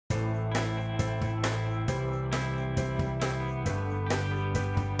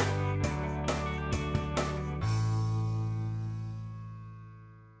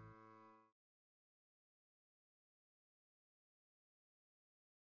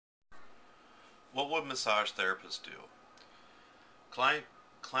What would massage therapists do? Client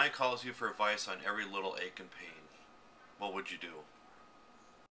client calls you for advice on every little ache and pain. What would you do?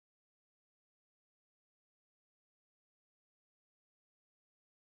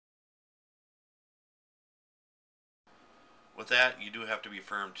 With that, you do have to be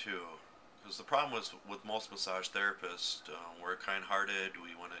firm too, because the problem was with most massage therapists, we're kind-hearted.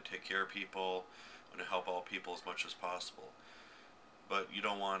 We want to take care of people, want to help all people as much as possible. But you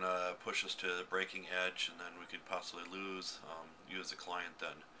don't want to push us to the breaking edge, and then we could possibly lose you as a client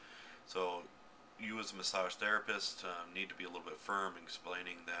then. So you as a massage therapist need to be a little bit firm in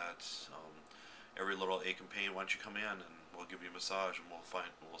explaining that every little ache and pain. Why don't you come in and we'll give you a massage and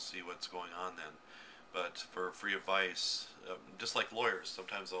we'll see what's going on then. But for free advice, just like lawyers,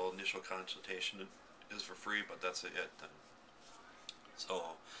 sometimes the initial consultation is for free, but that's it then. So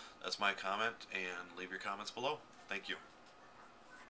that's my comment, and leave your comments below. Thank you.